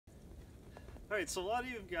Alright, so a lot of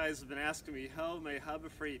you guys have been asking me how my Harbor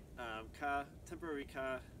Freight temporary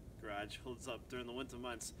car garage holds up during the winter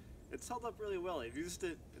months. It's held up really well. I've used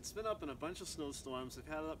it. It's been up in a bunch of snowstorms. I've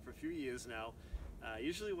had it up for a few years now.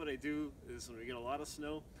 Usually what I do is when we get a lot of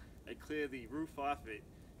snow, I clear the roof off it.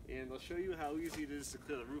 And I'll show you how easy it is to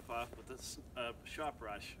clear the roof off with this shop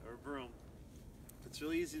brush or broom. It's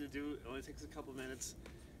really easy to do. It only takes a couple minutes.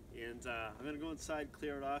 And I'm going to go inside,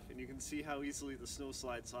 clear it off, and you can see how easily the snow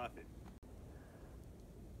slides off it.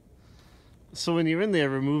 So when you're in there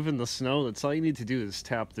removing the snow, that's all you need to do is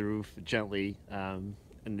tap the roof gently, and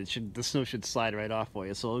the snow should slide right off for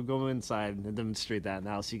you. So I'll go inside and demonstrate that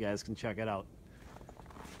now so you guys can check it out.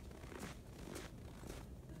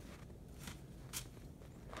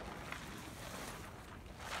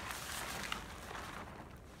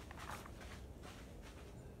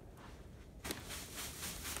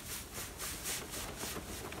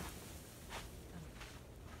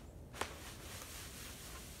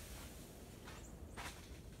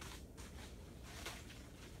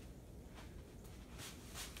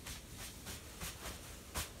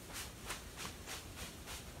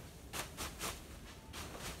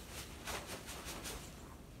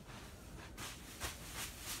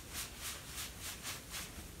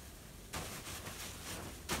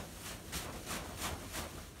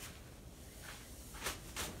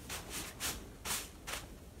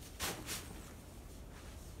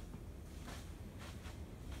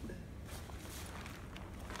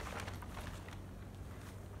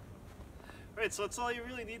 Alright, so that's all you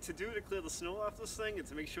really need to do to clear the snow off this thing and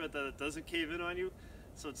to make sure that it doesn't cave in on you.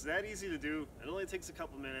 So it's that easy to do. It only takes a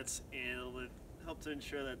couple minutes and it'll help to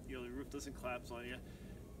ensure that the roof doesn't collapse on you.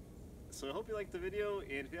 So I hope you liked the video,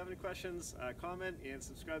 and if you have any questions, comment and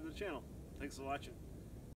subscribe to the channel. Thanks for watching.